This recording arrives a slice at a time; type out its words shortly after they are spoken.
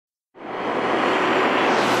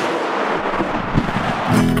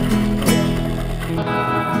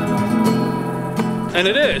And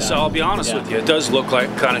it is, I'll be honest with you. It does look like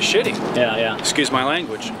kind of shitty. Yeah. Excuse my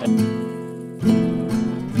language.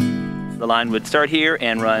 The line would start here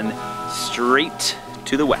and run straight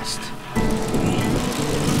to the west.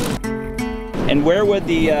 And where would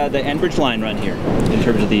the Enbridge line run here in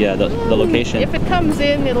terms of the location? If it comes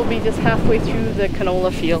in, it'll be just halfway through the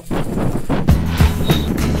canola field.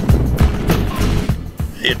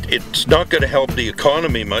 It's not going to help the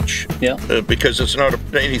economy much, because it's not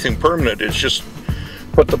anything permanent. It's just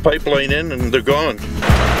put the pipeline in and they're gone.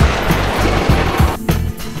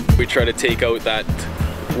 We try to take out that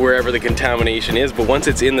wherever the contamination is, but once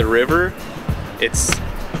it's in the river,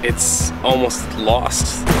 it's almost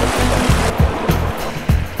lost.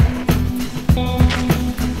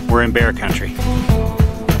 We're in bear country.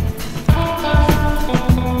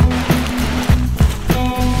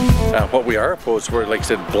 What we are opposed to, like I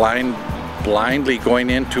said, blindly going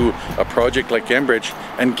into a project like Enbridge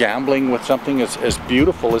and gambling with something as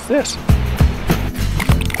beautiful as this.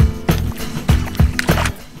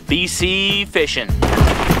 BC fishing.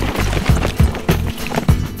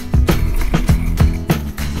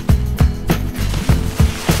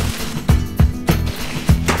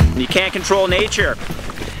 You can't control nature,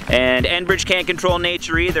 and Enbridge can't control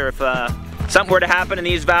nature either. If something were to happen in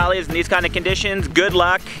these valleys in these kind of conditions, good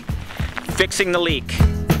luck fixing the leak.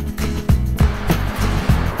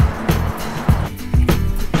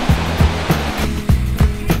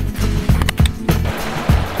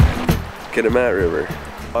 Kitimat River.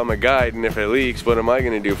 I'm a guide, and if it leaks, what am I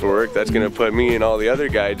going to do for work? That's going to put me and all the other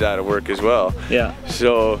guides out of work as well. Yeah.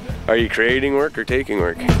 So, are you creating work or taking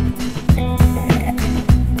work?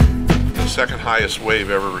 The second highest wave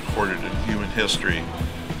ever recorded in human history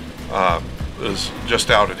is just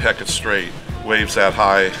out at Hecate Strait. Waves that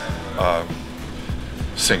high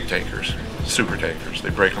sink tankers, super tankers. They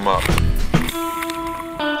break them up.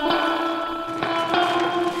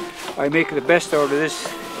 I make the best out of this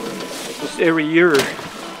every year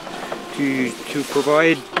to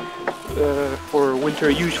provide for winter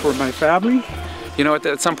use for my family. You know,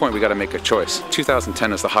 at some point we got to make a choice.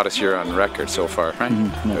 2010 is the hottest year on record so far, right?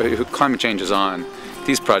 Climate change is on.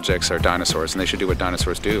 These projects are dinosaurs, and they should do what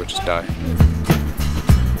dinosaurs do, which is die.